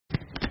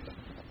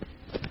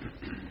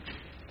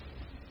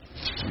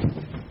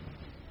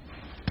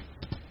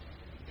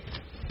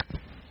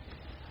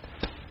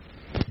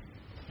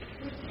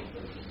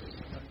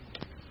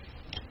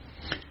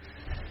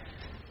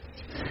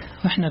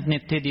واحنا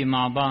بنبتدي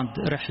مع بعض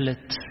رحلة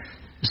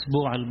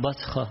أسبوع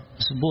البصخة،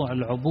 أسبوع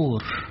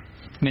العبور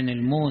من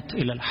الموت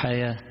إلى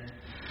الحياة،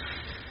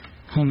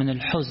 ومن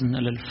الحزن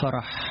إلى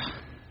الفرح،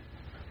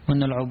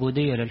 ومن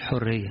العبودية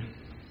للحرية.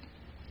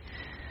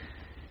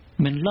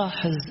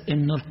 بنلاحظ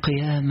إنه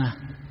القيامة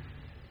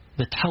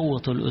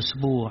بتحوط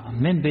الأسبوع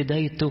من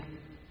بدايته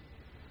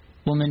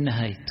ومن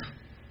نهايته.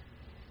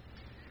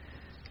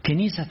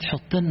 كنيسة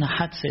تحط لنا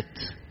حادثة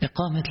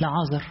إقامة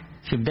لعازر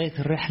في بداية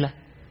الرحلة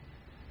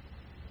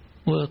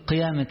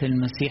وقيامة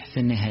المسيح في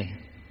النهاية.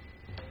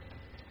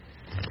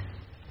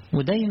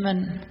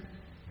 ودايما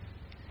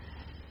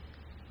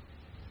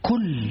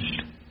كل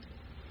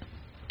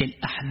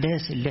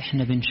الأحداث اللي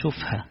احنا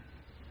بنشوفها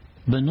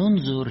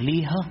بننظر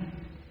ليها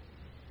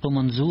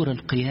بمنظور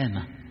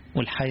القيامة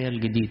والحياة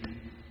الجديدة.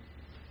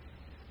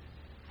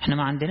 احنا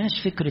ما عندناش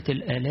فكرة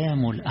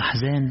الآلام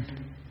والأحزان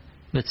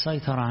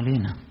بتسيطر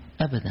علينا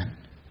أبدا.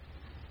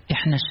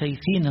 احنا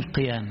شايفين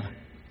القيامة،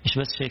 مش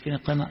بس شايفين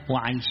القيامة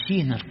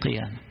وعايشين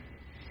القيامة.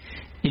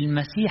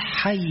 المسيح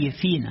حي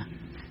فينا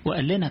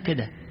وقال لنا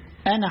كده: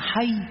 أنا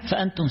حي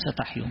فأنتم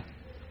ستحيون.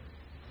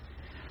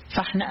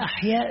 فاحنا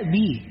أحياء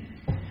بيه،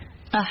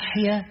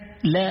 أحيا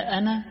لا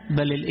أنا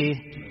بل الإيه؟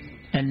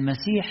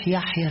 المسيح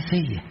يحيا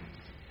فيا.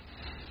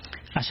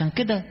 عشان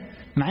كده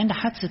مع أن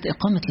حادثة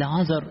إقامة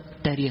لعازر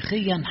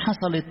تاريخيا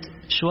حصلت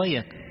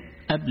شوية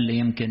قبل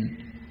يمكن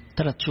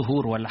 3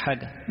 شهور ولا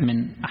حاجة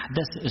من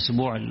أحداث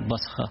أسبوع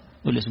البصخة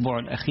والأسبوع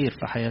الأخير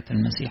في حياة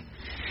المسيح،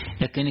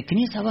 لكن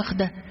الكنيسة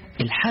واخدة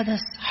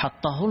الحدث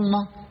حطه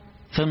لنا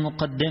في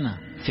المقدمة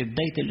في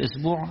بداية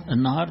الأسبوع.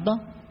 النهاردة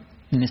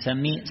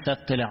نسميه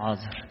سبت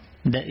لعازر.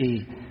 ده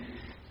إيه؟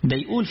 ده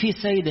يقول فيه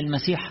السيد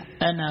المسيح: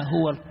 أنا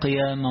هو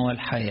القيامة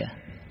والحياة،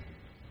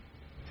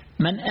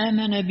 من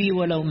آمن بي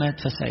ولو مات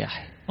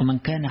فسيحيا، ومن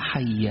كان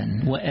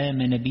حيا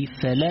وآمن بي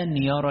فلن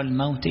يرى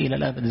الموت إلى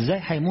الأبد. إزاي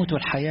هيموت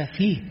والحياة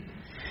فيه؟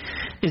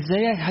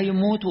 إزاي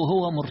هيموت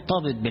وهو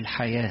مرتبط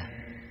بالحياة؟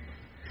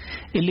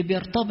 اللي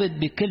بيرتبط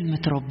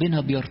بكلمة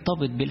ربنا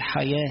بيرتبط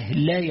بالحياة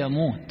لا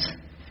يموت.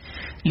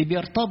 اللي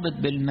بيرتبط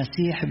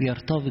بالمسيح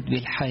بيرتبط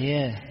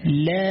بالحياة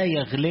لا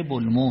يغلبه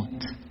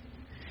الموت.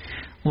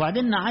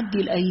 وبعدين نعدي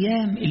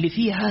الأيام اللي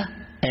فيها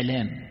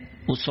آلام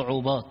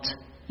وصعوبات،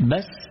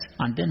 بس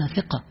عندنا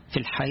ثقة في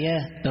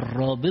الحياة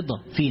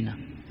الرابضة فينا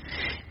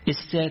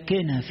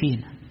الساكنة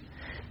فينا،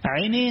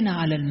 عينينا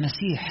على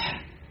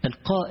المسيح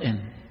القائم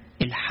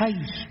الحي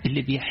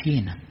اللي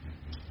بيحيينا.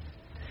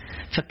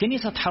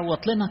 فالكنيسة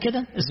تحوط لنا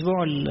كده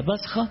أسبوع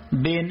البصخة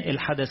بين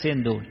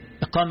الحدثين دول،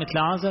 إقامة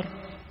لعازر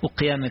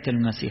وقيامة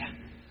المسيح،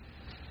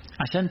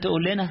 عشان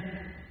تقول لنا: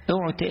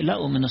 اوعوا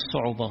تقلقوا من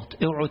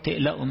الصعوبات، اوعوا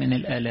تقلقوا من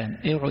الآلام،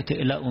 اوعوا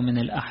تقلقوا من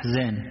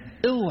الأحزان،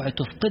 اوعوا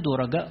تفقدوا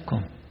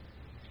رجائكم.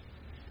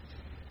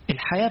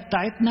 الحياة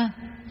بتاعتنا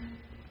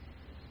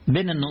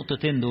بين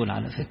النقطتين دول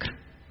على فكرة.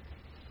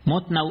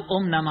 متنا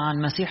وقمنا مع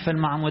المسيح في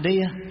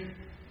المعمودية،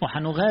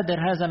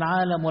 وحنغادر هذا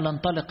العالم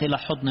وننطلق إلى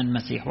حضن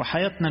المسيح،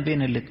 وحياتنا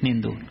بين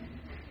الاثنين دول.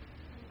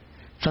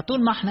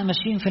 فطول ما احنا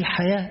ماشيين في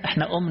الحياة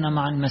احنا قمنا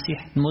مع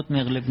المسيح، الموت ما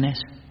يغلبناش.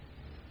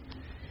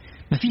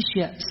 مفيش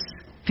يأس،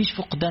 مفيش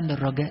فقدان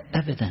للرجاء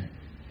أبدا.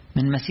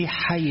 من مسيح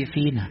حي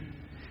فينا،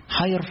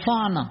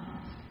 هيرفعنا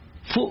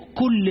فوق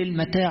كل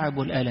المتاعب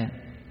والآلام.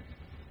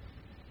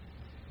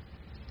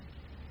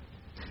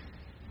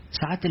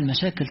 ساعات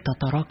المشاكل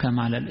تتراكم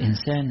على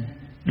الإنسان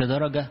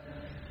لدرجة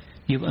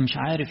يبقى مش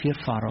عارف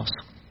يرفع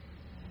راسه.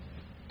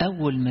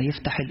 أول ما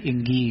يفتح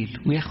الإنجيل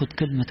وياخد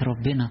كلمة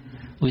ربنا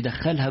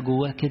ويدخلها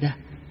جواه كده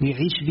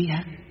ويعيش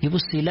بيها،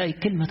 يبص يلاقي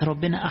كلمة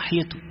ربنا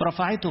أحيته،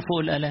 رفعته فوق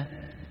الآلام،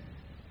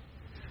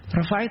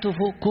 رفعته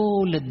فوق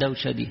كل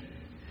الدوشة دي،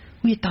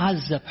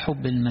 ويتعذب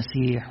حب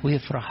المسيح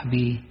ويفرح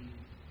بيه.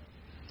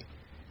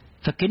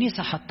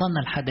 فالكنيسة حطنا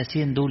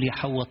الحدثين دول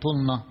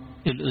يحوطولنا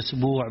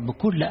الأسبوع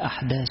بكل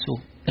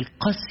أحداثه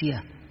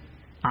القاسية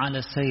على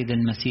السيد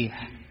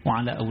المسيح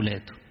وعلى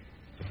أولاده.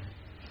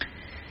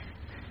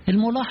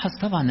 الملاحظ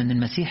طبعا أن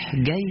المسيح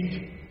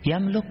جاي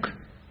يملك،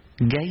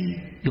 جاي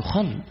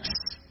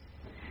يخلص،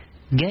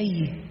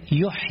 جاي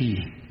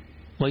يحيي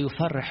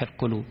ويفرح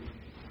القلوب.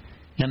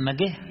 لما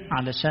جه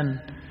علشان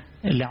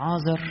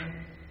لعازر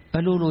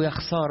قالوا له: يا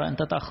خسارة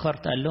أنت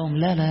تأخرت. قال لهم: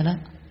 لا لا لا،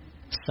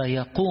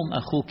 سيقوم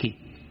أخوك.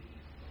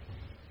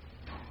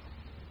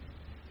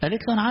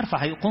 قالت له: أنا عارفة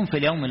هيقوم في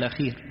اليوم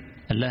الأخير.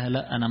 قال لها: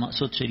 لا، أنا ما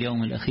أقصدش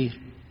اليوم الأخير.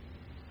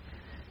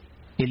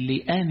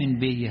 اللي آمن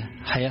بيا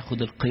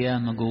هياخد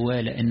القيامة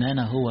جواه، لأن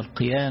أنا هو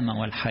القيامة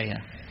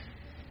والحياة.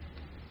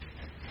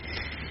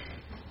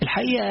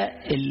 الحقيقة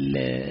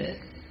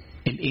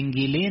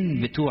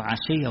الإنجيلين بتوع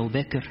عشية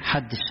وباكر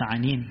حد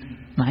الشعانين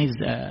ما عايز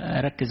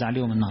أركز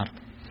عليهم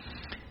النهاردة.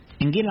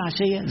 إنجيل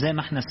عشية زي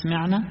ما احنا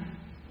سمعنا،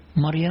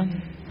 مريم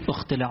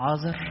أخت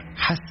لعازر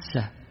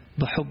حاسة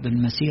بحب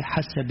المسيح،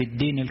 حاسة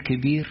بالدين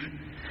الكبير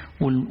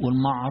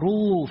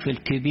والمعروف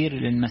الكبير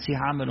اللي المسيح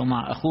عمله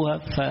مع أخوها،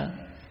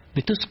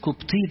 فبتسكب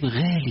طيب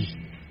غالي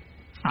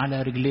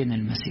على رجلين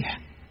المسيح.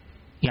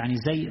 يعني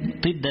زي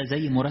طيب ده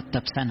زي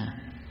مرتب سنة،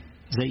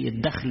 زي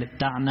الدخل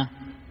بتاعنا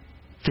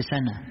في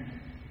سنة.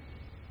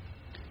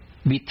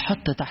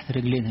 بيتحط تحت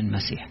رجلين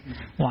المسيح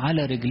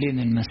وعلى رجلين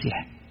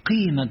المسيح،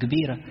 قيمة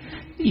كبيرة.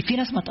 في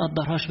ناس ما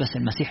تقدرهاش بس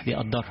المسيح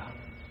بيقدرها.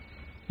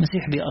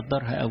 المسيح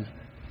بيقدرها قوي،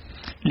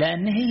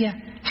 لأن هي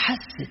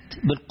حست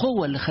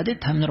بالقوة اللي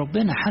خدتها من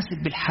ربنا،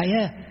 حست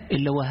بالحياة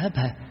اللي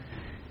وهبها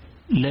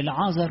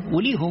للعازر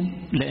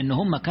وليهم، لأن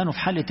هم كانوا في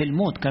حالة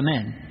الموت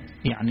كمان.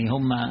 يعني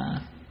هم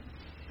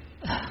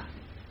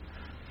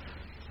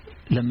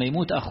لما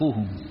يموت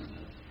أخوهم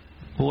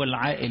هو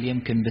العائل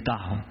يمكن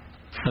بتاعهم،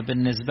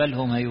 فبالنسبة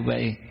لهم هيبقى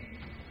إيه؟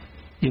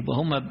 يبقى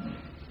هم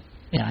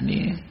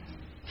يعني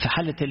في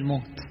حالة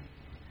الموت،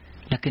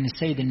 لكن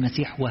السيد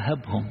المسيح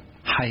وهبهم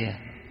حياة.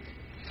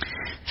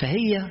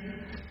 فهي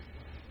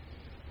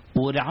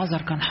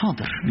والعازر كان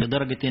حاضر،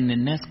 لدرجة ان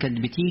الناس كانت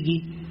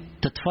بتيجي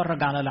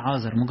تتفرج على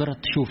العازر، مجرد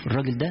تشوف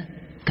الراجل ده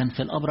كان في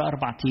القبر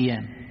 4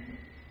 أيام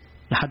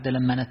لحد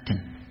لما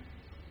نتن.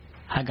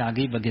 حاجة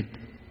عجيبة جدا.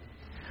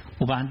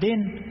 وبعدين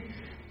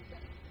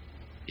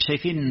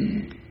شايفين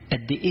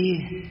قد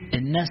ايه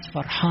الناس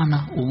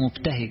فرحانة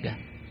ومبتهجة.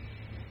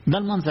 ده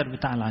المنظر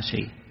بتاع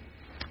العشية،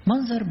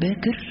 منظر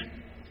باكر.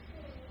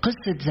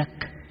 قصة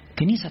زكا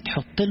كنيسة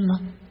تحط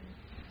لنا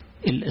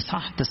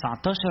الإصحاح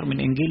 19 من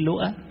إنجيل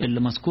لوقا اللي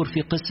مذكور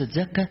فيه قصة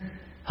زكا،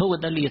 هو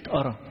ده اللي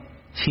يتقرأ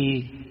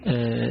في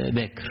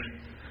باكر.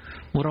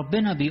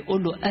 وربنا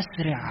بيقول له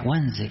أسرع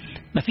وانزل،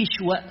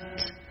 مفيش وقت،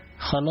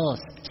 خلاص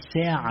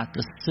ساعة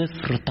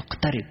الصفر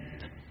تقترب،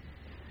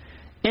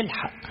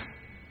 الحق،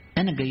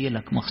 أنا جاي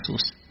لك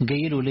مخصوص.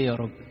 جاي له ليه يا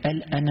رب؟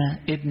 قال أنا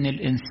ابن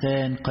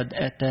الإنسان قد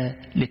أتى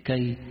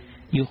لكي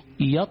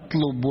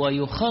يطلب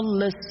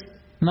ويخلص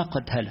ما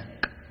قد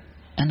هلك.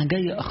 أنا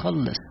جاي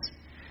أخلص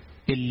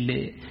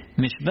اللي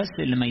مش بس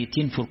اللي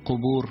ميتين في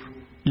القبور،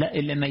 لا،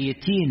 اللي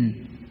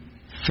ميتين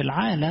في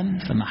العالم،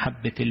 في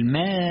محبة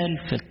المال،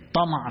 في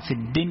الطمع في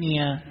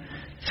الدنيا،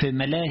 في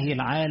ملاهي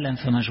العالم،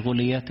 في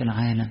مشغوليات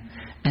العالم.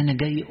 أنا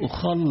جاي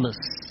أخلص.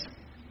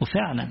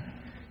 وفعلا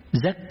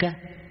زكا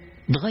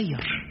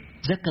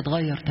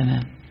اتغير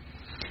تمام.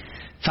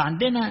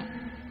 فعندنا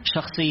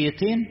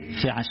شخصيتين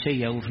في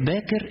عشية وفي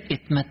باكر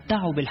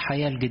اتمتعوا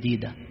بالحياة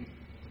الجديدة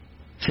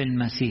في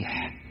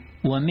المسيح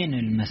ومن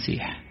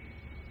المسيح،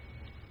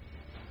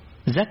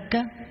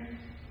 زكا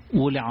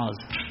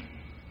والعازر.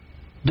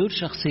 دول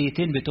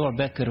شخصيتين بتوع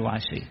باكر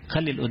وعشية.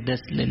 خلي القداس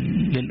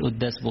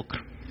للقداس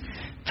بكرة.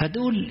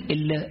 فدول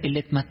اللي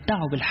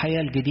اتمتعوا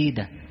بالحياة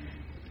الجديدة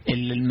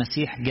اللي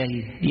المسيح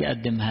جاي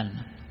يقدمها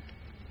لنا.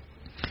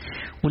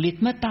 واللي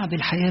يتمتع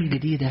بالحياة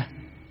الجديدة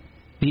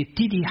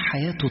بيبتدي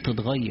حياته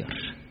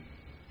تتغير،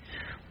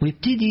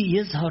 ويبتدي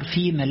يظهر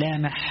فيه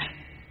ملامح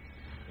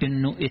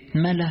انه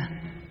اتملى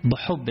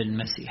بحب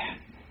المسيح.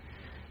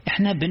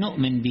 احنا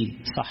بنؤمن بيه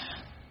صح،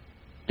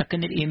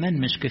 لكن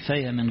الإيمان مش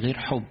كفاية من غير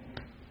حب،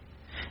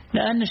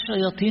 لأن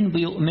الشياطين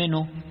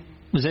بيؤمنوا،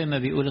 وزي ما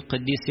بيقول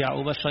القديس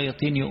يعقوب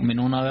الشياطين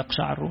يؤمنون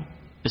ويقشعرون،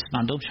 بس ما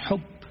عندهمش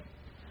حب.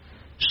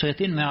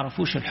 الشياطين ما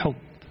يعرفوش الحب،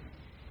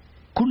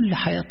 كل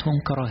حياتهم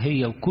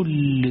كراهية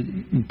وكل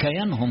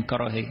كيانهم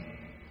كراهية.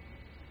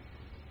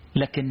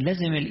 لكن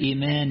لازم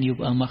الإيمان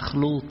يبقى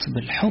مخلوط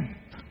بالحب.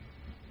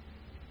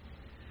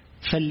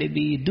 فاللي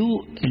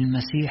بيدوق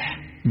المسيح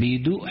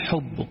بيدوق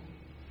حبه.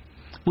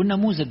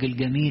 والنموذج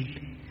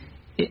الجميل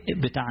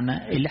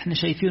بتاعنا اللي احنا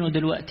شايفينه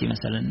دلوقتي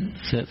مثلا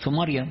في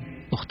مريم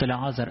أخت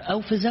العازر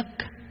أو في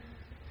زكا،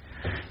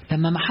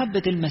 لما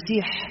محبة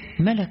المسيح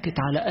ملكت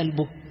على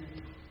قلبه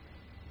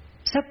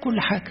ساب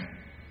كل حاجة.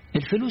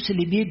 الفلوس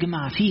اللي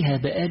بيجمع فيها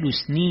بقاله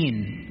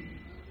سنين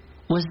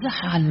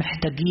وزعها على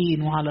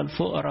المحتاجين وعلى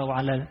الفقراء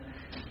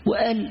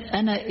وقال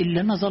أنا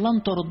اللي أنا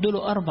ظلمت أرد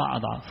له 4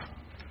 أضعاف،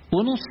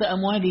 ونص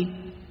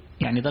أموالي،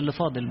 يعني ده اللي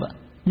فاضل بقى،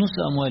 نص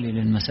أموالي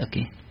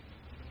للمساكين.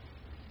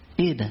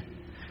 إيه ده؟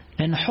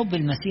 لأن حب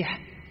المسيح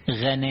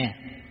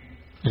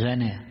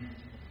غناه.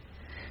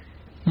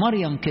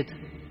 مريم كده.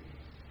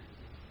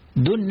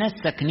 دول ناس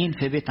ساكنين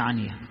في بيت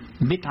عنيا.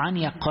 بيت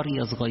عنيا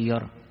قرية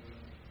صغيرة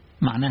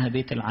معناها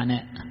بيت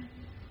العناء،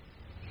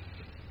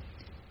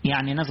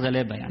 يعني ناس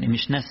غلابة، يعني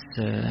مش ناس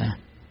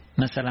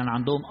مثلا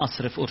عندهم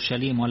قصر في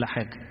أورشليم ولا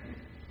حاجة.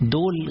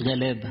 دول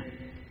غلابة.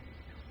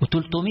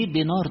 و300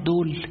 دينار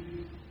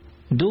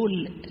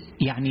دول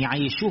يعني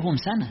يعيشوهم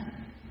سنة.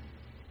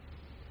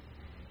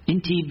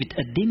 انتي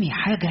بتقدمي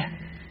حاجة،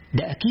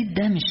 ده أكيد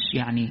ده مش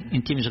يعني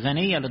انتي مش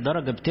غنية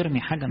للدرجة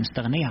بترمي حاجة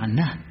مستغنية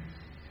عنها.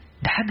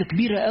 ده حاجة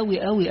كبيرة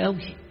قوي قوي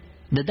قوي،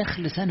 ده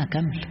دخل سنة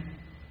كاملة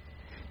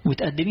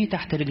وتقدميه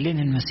تحت رجلين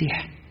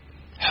المسيح.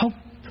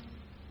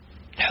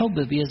 الحب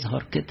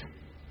بيظهر كده.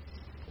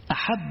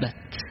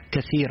 أحبت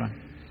كثيرا.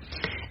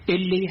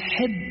 اللي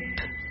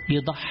يحب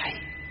يضحي،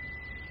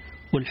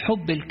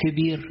 والحب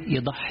الكبير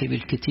يضحي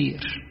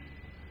بالكتير.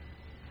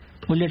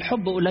 واللي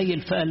الحب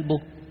قليل في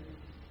قلبه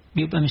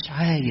بيبقى مش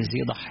عايز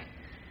يضحي،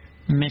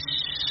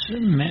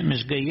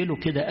 مش جاي له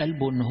كده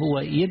قلبه ان هو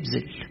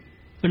يبذل.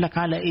 يقول لك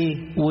على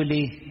ايه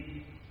وليه.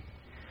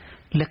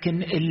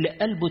 لكن اللي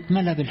قلبه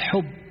اتملى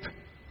بالحب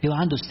يبقى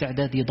عنده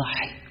استعداد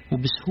يضحي،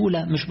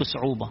 وبسهولة مش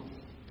بصعوبة،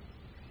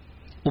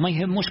 وما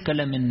يهموش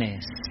كلام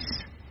الناس،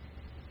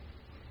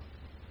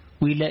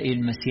 ويلاقي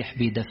المسيح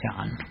بيدافع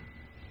عنه.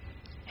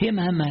 هي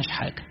ما همهاش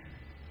حاجة،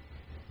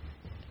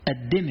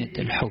 قدمت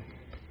الحب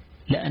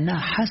لأنها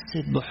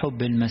حست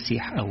بحب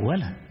المسيح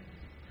أولا.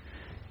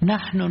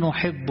 نحن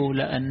نحبه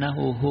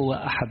لأنه هو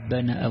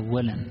أحبنا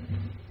أولا،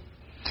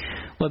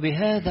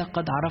 وبهذا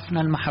قد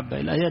عرفنا المحبة.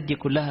 الآيات دي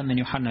كلها من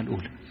يوحنا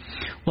الأولى.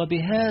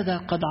 وبهذا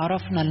قد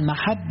عرفنا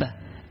المحبة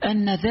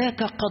أن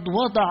ذاك قد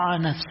وضع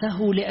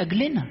نفسه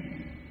لأجلنا.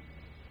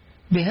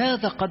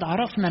 بهذا قد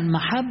عرفنا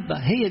المحبة،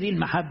 هي دي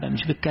المحبة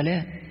مش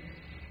بالكلام.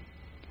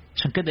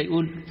 عشان كده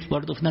يقول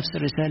برضو في نفس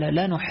الرسالة: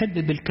 لا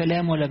نحب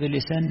بالكلام ولا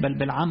باللسان بل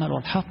بالعمل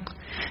والحق.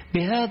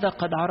 بهذا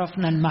قد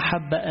عرفنا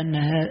المحبة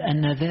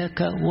أن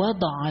ذاك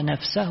وضع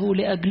نفسه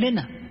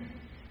لأجلنا،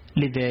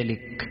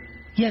 لذلك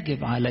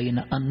يجب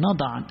علينا أن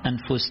نضع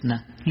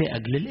أنفسنا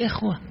لأجل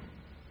الإخوة.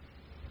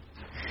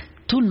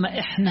 طول ما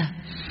إحنا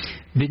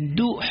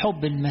بندوق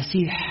حب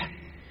المسيح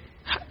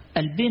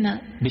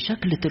قلبنا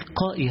بشكل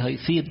تلقائي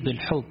هيفيض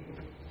بالحب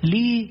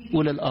ليه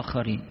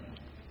وللآخرين.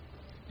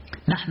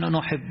 نحن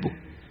نحبه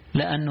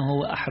لأنه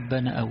هو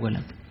أحبنا أولا،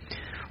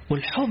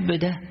 والحب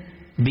ده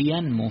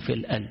بينمو في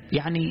القلب.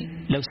 يعني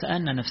لو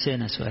سألنا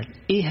نفسنا سؤال: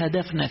 إيه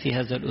هدفنا في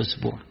هذا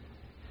الأسبوع؟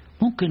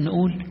 ممكن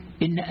نقول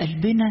إن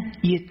قلبنا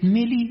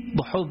يتملي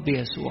بحب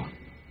يسوع.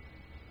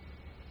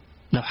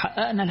 لو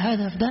حققنا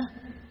الهدف ده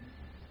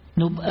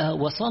نبقى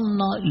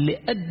وصلنا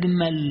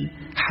لأجمل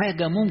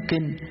حاجة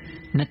ممكن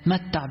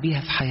نتمتع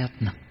بيها في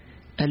حياتنا،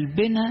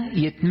 قلبنا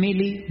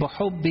يتملي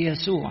بحب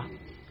يسوع.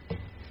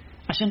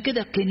 عشان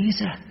كده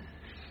الكنيسة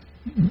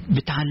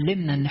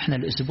بتعلمنا ان احنا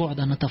الاسبوع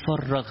ده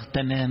نتفرغ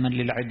تماما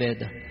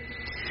للعبادة،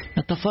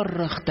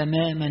 نتفرغ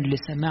تماما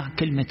لسماع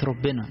كلمة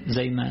ربنا،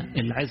 زي ما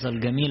العظة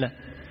الجميلة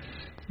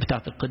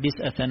بتاعت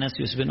القديس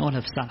أثناسيوس بنقولها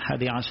في الساعة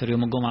 11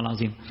 يوم الجمعة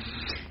العظيم.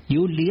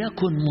 يقول: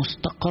 ليكن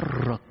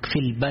مستقرك في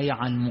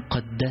البيعة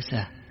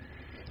المقدسة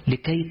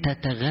لكي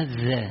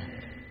تتغذى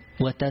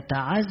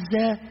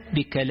وتتعزى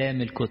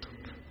بكلام الكتب.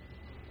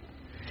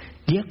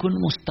 ليكن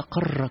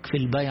مستقرك في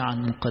البيعة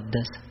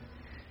المقدسة.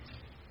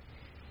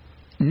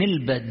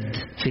 نلبد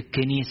في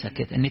الكنيسة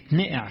كده،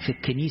 نتنقع في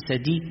الكنيسة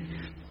دي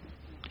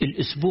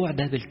الأسبوع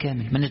ده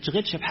بالكامل، ما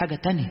نشغلش بحاجة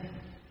تانية.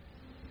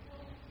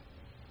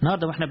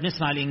 النهارده واحنا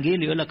بنسمع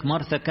الإنجيل يقولك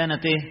مرثا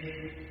كانت ايه؟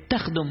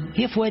 تخدم.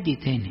 هي في وادي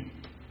تاني،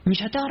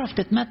 مش هتعرف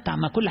تتمتع،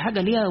 ما كل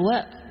حاجة ليها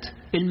وقت.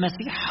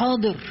 المسيح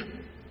حاضر،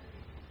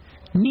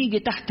 نيجي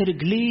تحت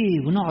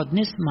رجليه ونقعد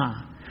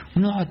نسمع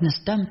ونقعد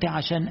نستمتع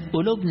عشان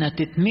قلوبنا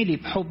تتملي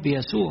بحب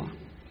يسوع.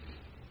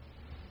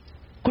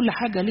 كل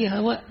حاجة ليها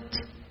وقت.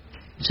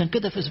 عشان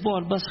كده في أسبوع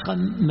البصخة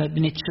ما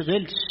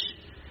بنتشغلش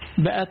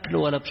بأكل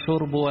ولا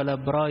بشرب ولا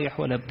برايح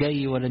ولا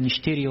بجاي ولا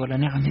نشتري ولا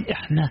نعمل.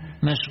 احنا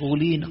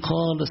مشغولين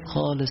خالص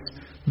خالص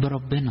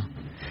بربنا،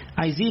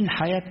 عايزين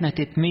حياتنا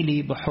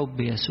تتملي بحب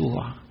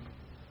يسوع.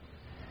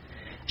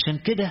 عشان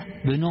كده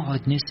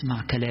بنقعد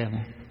نسمع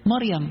كلامه.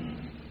 مريم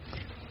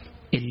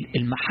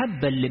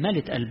المحبة اللي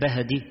ملت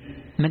قلبها دي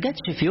ما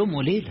جاتش في يوم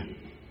وليلة،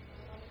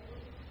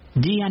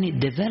 دي يعني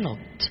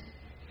developed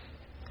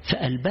في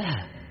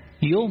قلبها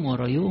يوم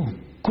ورا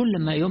يوم.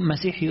 كل ما يوم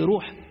مسيح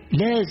يروح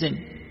لازم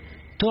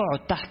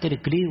تقعد تحت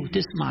رجليه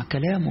وتسمع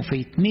كلامه،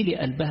 فيتملي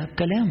قلبها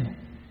بكلامه،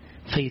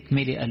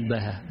 فيتملي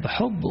قلبها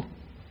بحبه.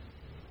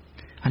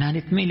 أنا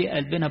هنتملي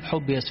قلبنا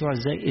بحب يسوع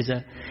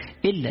ازاي؟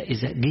 إلا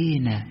إذا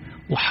جينا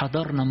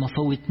وحضرنا ما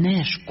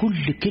فوتناش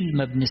كل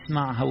كلمة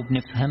بنسمعها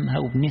وبنفهمها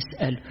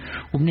وبنسأل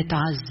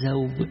وبنتعزى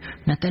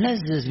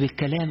وبنتلذذ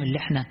بالكلام اللي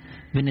احنا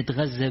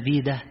بنتغذى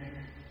بيه.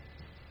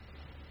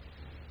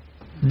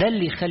 ده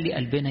اللي يخلي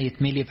قلبنا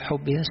يتملي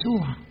بحب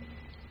يسوع.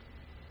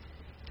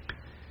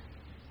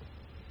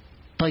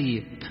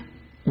 طيب،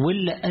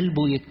 واللي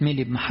قلبه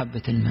يتملي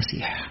بمحبة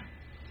المسيح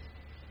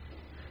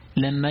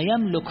لما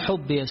يملك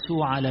حب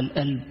يسوع على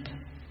القلب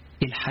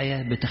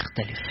الحياة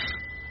بتختلف.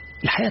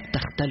 الحياة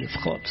بتختلف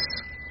خالص.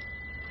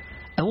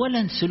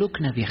 أولا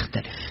سلوكنا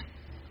بيختلف،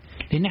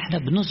 لأن احنا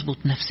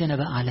بنظبط نفسنا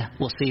بقى على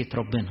وصية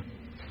ربنا،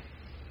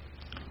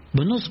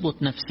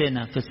 بنظبط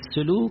نفسنا في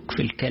السلوك،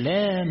 في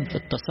الكلام، في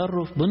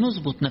التصرف،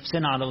 بنظبط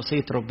نفسنا على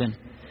وصية ربنا.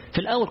 في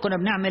الأول كنا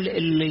بنعمل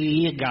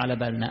اللي يجي على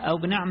بالنا، أو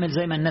بنعمل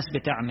زي ما الناس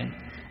بتعمل،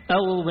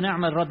 أو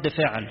بنعمل رد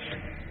فعل،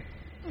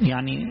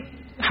 يعني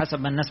حسب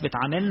ما الناس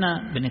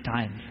بتعاملنا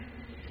بنتعامل.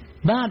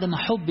 بعد ما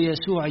حب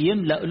يسوع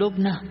يملأ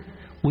قلوبنا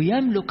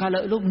ويملك على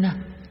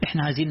قلوبنا،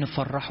 احنا عايزين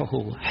نفرحه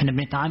هو، احنا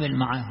بنتعامل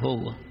معاه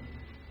هو.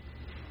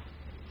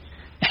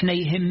 احنا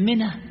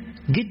يهمنا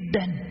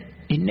جدا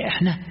ان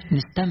احنا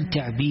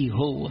نستمتع بيه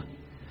هو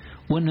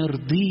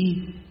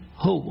ونرضيه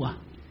هو.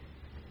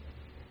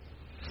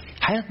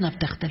 حياتنا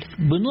بتختلف،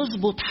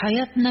 بنظبط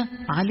حياتنا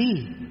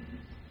عليه،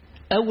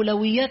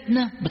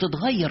 أولوياتنا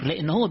بتتغير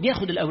لأن هو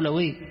بياخد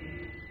الأولوية.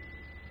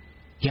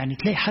 يعني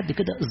تلاقي حد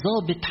كده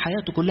ضابط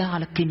حياته كلها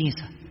على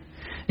الكنيسة،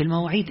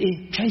 المواعيد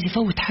ايه؟ مش عايز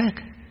يفوت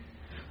حاجة،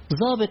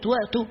 ضابط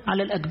وقته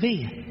على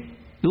الأجبية،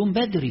 يقوم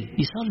بدري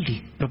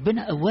يصلي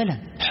ربنا أولا،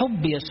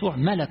 حب يسوع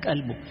ملك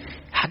قلبه.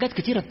 حاجات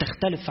كتيرة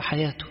بتختلف في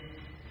حياته.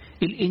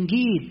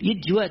 الإنجيل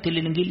يدي وقت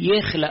للإنجيل،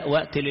 يخلق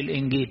وقت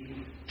للإنجيل.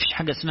 مفيش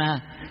حاجة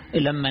اسمها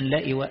لما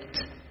نلاقي وقت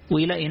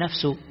ويلاقي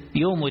نفسه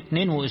يوم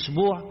واثنين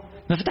وأسبوع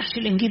ما فتحش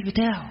الإنجيل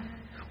بتاعه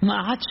ما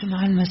قعدش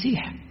مع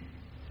المسيح.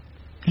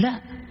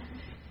 لا،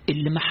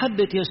 اللي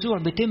محبة يسوع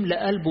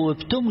بتملأ قلبه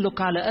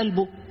وبتملك على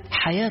قلبه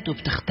حياته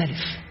بتختلف،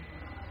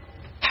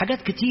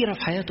 حاجات كتيرة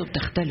في حياته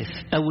بتختلف،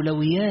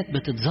 أولويات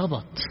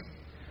بتتظبط،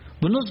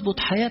 بنظبط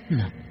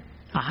حياتنا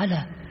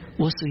على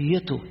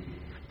وصيته،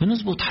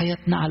 بنظبط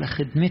حياتنا على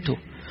خدمته،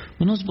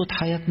 بنظبط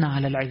حياتنا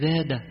على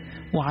العبادة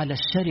وعلى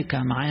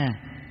الشركة معاه.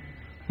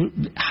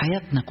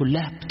 حياتنا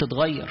كلها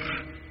بتتغير،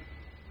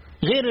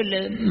 غير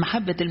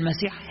محبة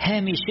المسيح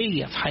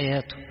هامشية في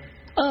حياته.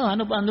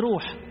 هنبقى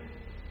نروح،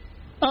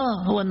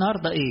 هو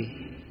النهاردة ايه،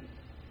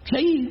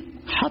 تلاقيه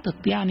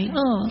حاطط يعني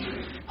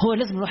هو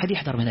لازم الواحد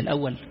يحضر من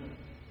الأول،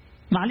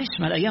 معلش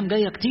ما الأيام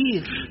جاية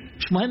كتير،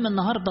 مش مهم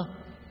النهاردة،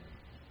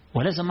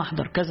 ولازم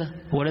أحضر كذا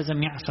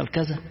ولازم يحصل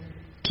كذا.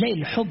 تلاقي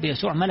الحب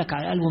يسوع ملك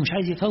على قلبه مش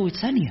عايز يفوت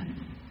ثانية،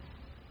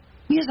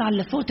 يزعل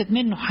لفوتت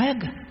منه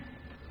حاجة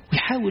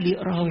ويحاول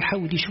يقراها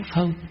ويحاول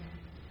يشوفها،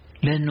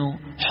 لأنه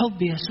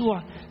حب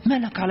يسوع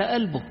ملك على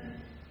قلبه.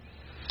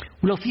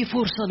 ولو في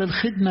فرصة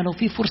للخدمة، لو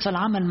في فرصة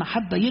لعمل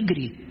محبة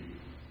يجري،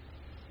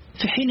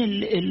 في حين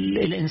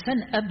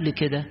الإنسان قبل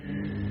كده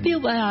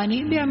بيبقى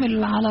يعني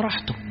بيعمل على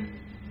راحته،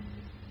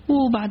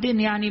 وبعدين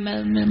يعني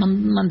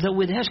ما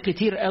نزودهاش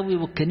كتير قوي،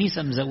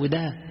 والكنيسة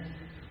مزودها.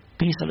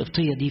 الكنيسة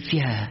القبطية دي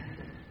فيها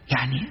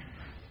يعني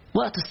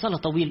وقت الصلاة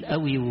طويل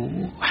قوي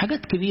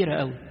وحاجات كبيرة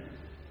قوي.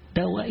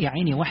 ده يا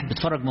عيني واحد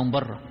بيتفرج من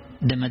بره،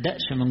 ده ما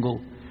دقش من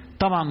جوه.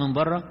 طبعا من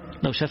بره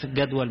لو شاف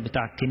الجدول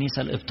بتاع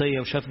الكنيسة القبطية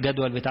وشاف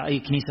جدول بتاع أي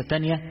كنيسة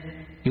تانية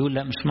يقول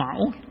لا مش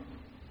معقول،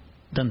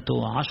 ده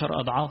انتوا 10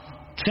 أضعاف.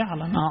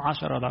 فعلا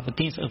 10 أضعاف.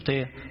 الكنيسة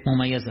القبطية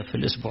مميزة في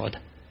الأسبوع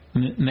ده،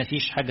 ما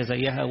فيش حاجة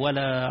زيها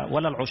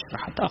ولا العشر،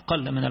 حتى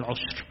أقل من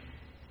العشر،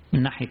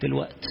 من ناحية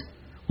الوقت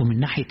ومن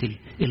ناحية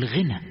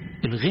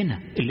الغنى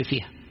اللي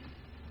فيها.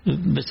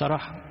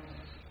 بصراحة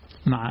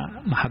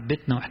مع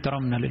محبتنا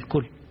واحترامنا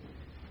للكل،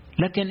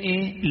 لكن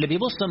ايه اللي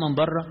بيبص من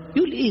بره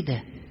يقول ايه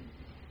ده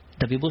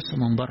بيبص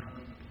من بره.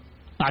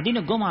 قاعدين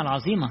الجمعة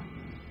العظيمة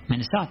من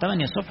الساعة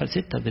 8 الصبح ل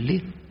 6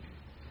 بالليل،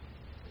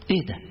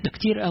 ايه ده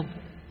كتير قوي.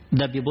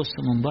 ده بيبص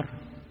من بره.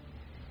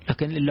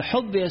 لكن اللي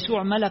حب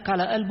يسوع ملك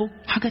على قلبه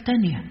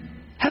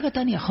حاجة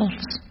تانية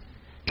خالص.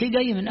 تلاقيه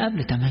جاي من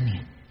قبل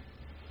 8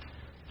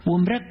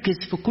 ومركز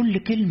في كل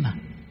كلمة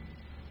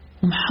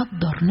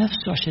ومحضر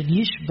نفسه عشان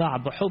يشبع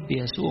بحب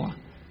يسوع،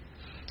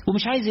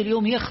 ومش عايز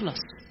اليوم يخلص،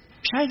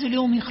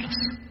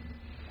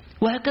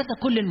 وهكذا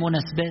كل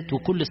المناسبات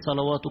وكل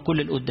الصلوات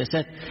وكل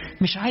القداسات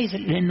مش عايز،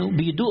 لأنه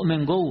بيدوق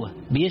من جوه،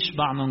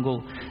 بيشبع من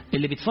جوه.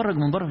 اللي بيتفرج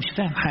من بره مش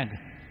فاهم حاجة،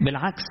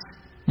 بالعكس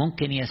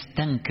ممكن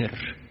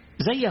يستنكر،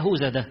 زي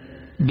يهوذا ده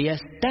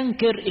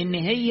بيستنكر ان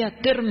هي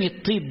ترمي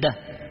الطيب ده.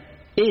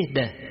 ايه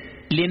ده؟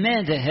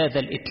 لماذا هذا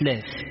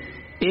الاتلاف؟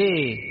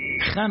 ايه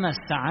 5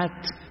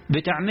 ساعات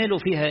بتعملوا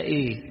فيها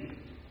ايه؟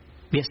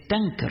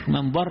 بيستنكر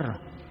من بره،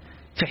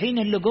 في حين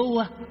اللي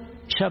جوه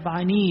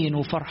شبعانين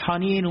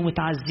وفرحانين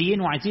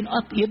ومتعزيين وعايزين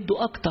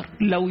يدوا اكتر.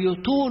 لو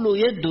يطولوا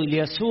يدوا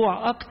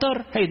ليسوع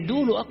اكتر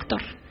هيدوا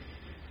اكتر،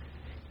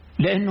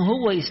 لانه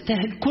هو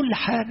يستاهل كل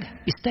حاجة،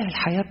 يستاهل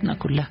حياتنا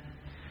كلها.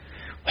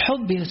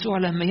 حب يسوع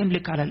لما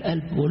يملك على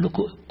القلب بقول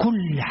لكم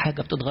كل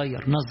حاجة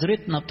بتتغير،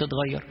 نظرتنا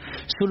بتتغير،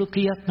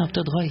 سلوكياتنا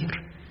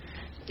بتتغير.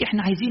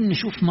 احنا عايزين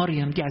نشوف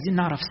مريم دي، عايزين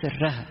نعرف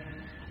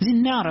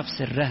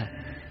سرها.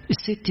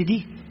 الست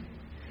دي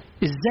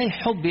ازاي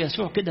حب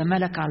يسوع كده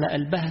ملك على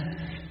قلبها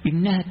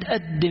انها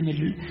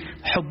تقدم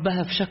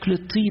حبها في شكل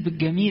الطيب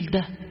الجميل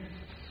ده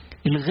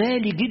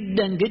الغالي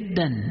جدا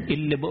جدا،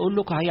 اللي بقول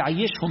لكم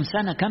هيعيشهم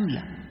سنة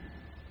كاملة.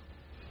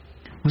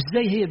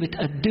 وازاي هي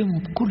بتقدمه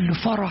بكل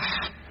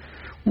فرح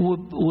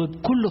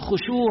وبكل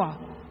خشوع،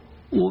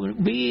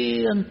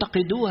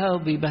 وبينتقدوها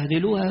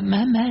وبيبهدلوها،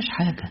 ما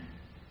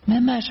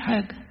همهاش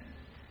حاجة.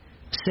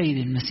 السيد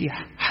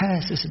المسيح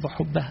حاسس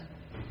بحبها،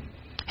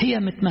 هي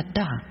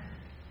متمتعة.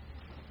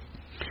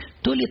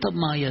 تقولي طب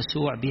ما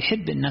يسوع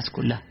بيحب الناس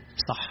كلها،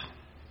 صح،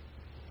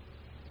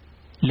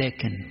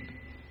 لكن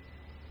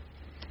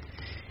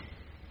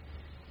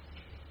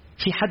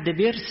في حد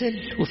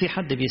بيرسل وفي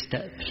حد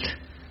بيستقبل.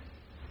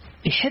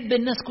 يحب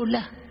الناس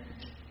كلها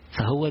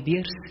فهو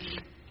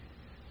بيرسل.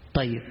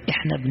 طيب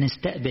احنا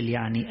بنستقبل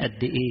يعني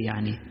قد ايه؟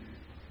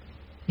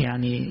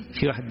 يعني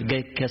في واحد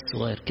جايب كاس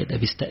صغير كده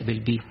بيستقبل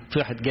بيه، في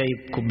واحد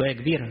جايب كوباية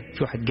كبيرة،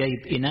 في واحد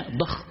جايب إناء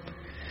ضخم،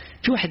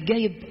 في واحد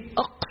جايب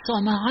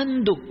أقصى ما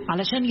عنده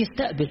علشان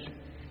يستقبل.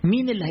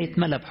 مين اللي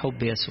هيتملى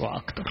بحب يسوع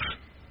أكتر؟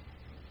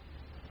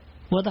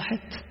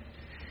 وضحت؟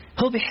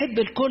 هو بيحب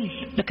الكل،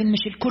 لكن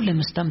مش الكل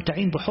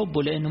مستمتعين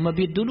بحبه، لأنه ما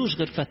بيدولوش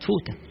غير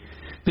فتفوتة،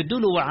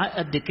 بيدوله وعاء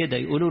قد كده،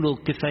 يقولوا له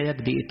كفاية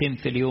دقيقتين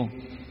في اليوم.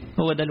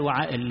 هو ده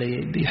الوعاء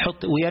اللي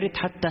بيحط، ويا ريت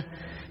حتى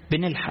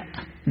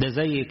بنلحق. ده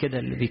زي كده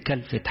اللي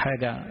بيكلفت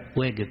حاجة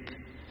واجب،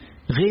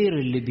 غير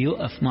اللي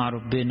بيقف مع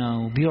ربنا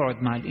وبيقعد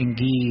مع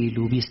الإنجيل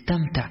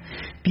وبيستمتع،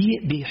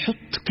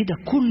 بيحط كده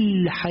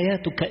كل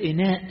حياته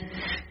كإناء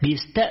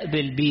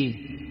بيستقبل بيه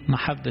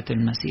محبة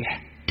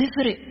المسيح.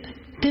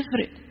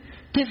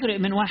 تفرق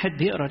من واحد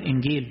بيقرأ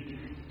الإنجيل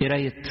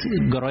قراية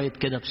جرايد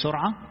كده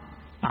بسرعة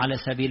على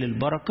سبيل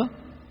البركة،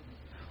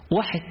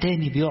 واحد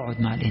تاني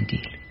بيقعد مع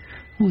الإنجيل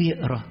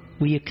ويقرأ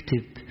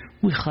ويكتب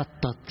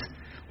ويخطط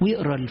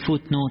ويقرأ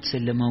الفوت نوتس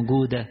اللي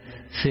موجودة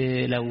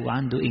في لو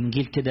عنده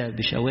إنجيل كده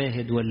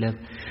بشواهد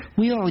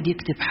ويقعد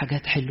يكتب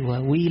حاجات حلوة،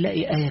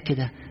 ويلاقي آية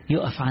كده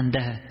يقف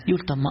عندها يقول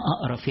طب ما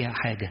أقرأ فيها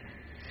حاجة،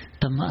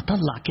 طب ما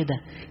أطلع كده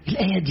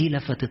الآية دي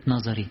لفتت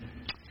نظري،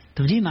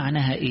 طب دي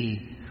معناها إيه،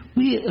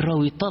 ويقرأ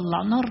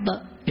ويطلع.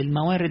 النهارده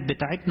الموارد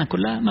بتاعتنا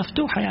كلها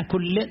مفتوحة، يعني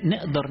كل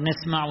نقدر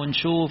نسمع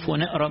ونشوف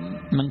ونقرأ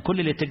من كل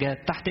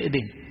الاتجاهات تحت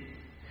إيدينا.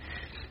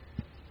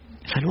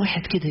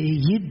 فالواحد كده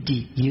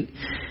يبدي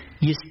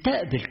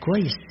يستقبل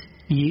كويس،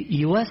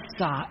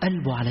 يوسع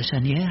قلبه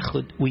علشان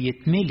ياخد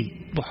ويتملي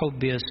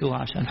بحب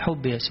يسوع، عشان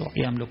حب يسوع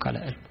يملك على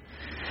قلبه.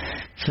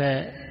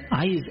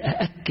 فعايز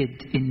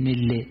أأكد إن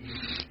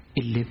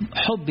اللي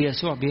حب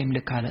يسوع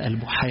بيملك على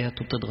قلبه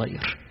حياته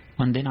بتتغير.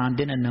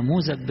 عندنا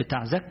النموذج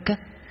بتاع زكا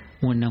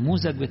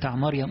والنموذج بتاع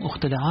مريم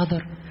أخت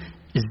لعازر،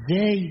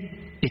 إزاي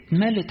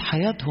اتملت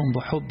حياتهم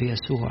بحب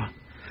يسوع،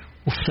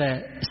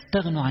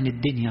 فاستغنوا عن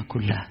الدنيا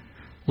كلها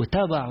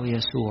وتابعوا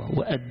يسوع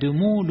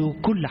وقدموا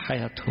له كل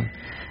حياتهم،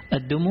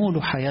 قدموا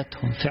له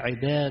حياتهم في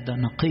عبادة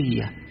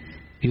نقية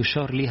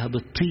يشار لها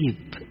بالطيب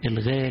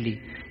الغالي،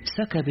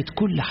 سكبت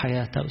كل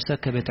حياتها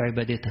وسكبت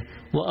عبادتها.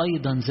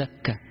 وأيضا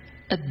زكا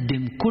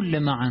قدم كل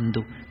ما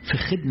عنده في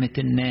خدمة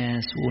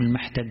الناس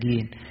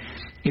والمحتاجين.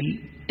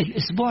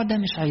 الأسبوع ده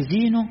مش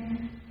عايزينه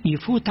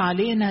يفوت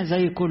علينا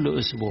زي كل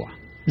أسبوع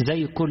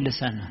زي كل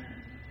سنة،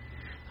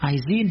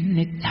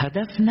 عايزين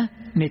هدفنا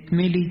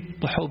نتملي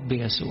بحب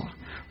يسوع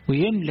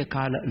ويملك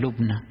على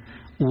قلوبنا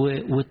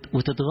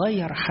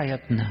وتتغير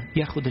حياتنا،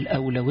 ياخد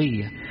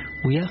الأولوية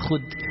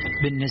وياخد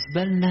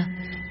بالنسبة لنا،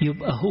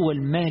 يبقى هو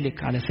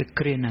المالك على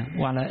فكرنا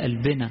وعلى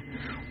قلبنا،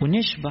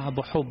 ونشبع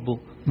بحبه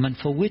ما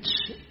نفوتش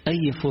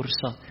أي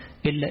فرصة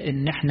إلا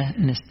إن احنا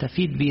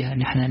نستفيد بيها،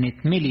 ان احنا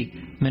نتملي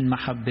من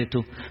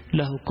محبته.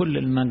 له كل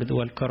المجد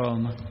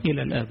والكرامة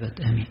إلى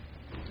الأبد آمين.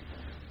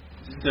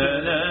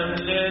 سلام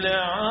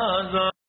للعذراء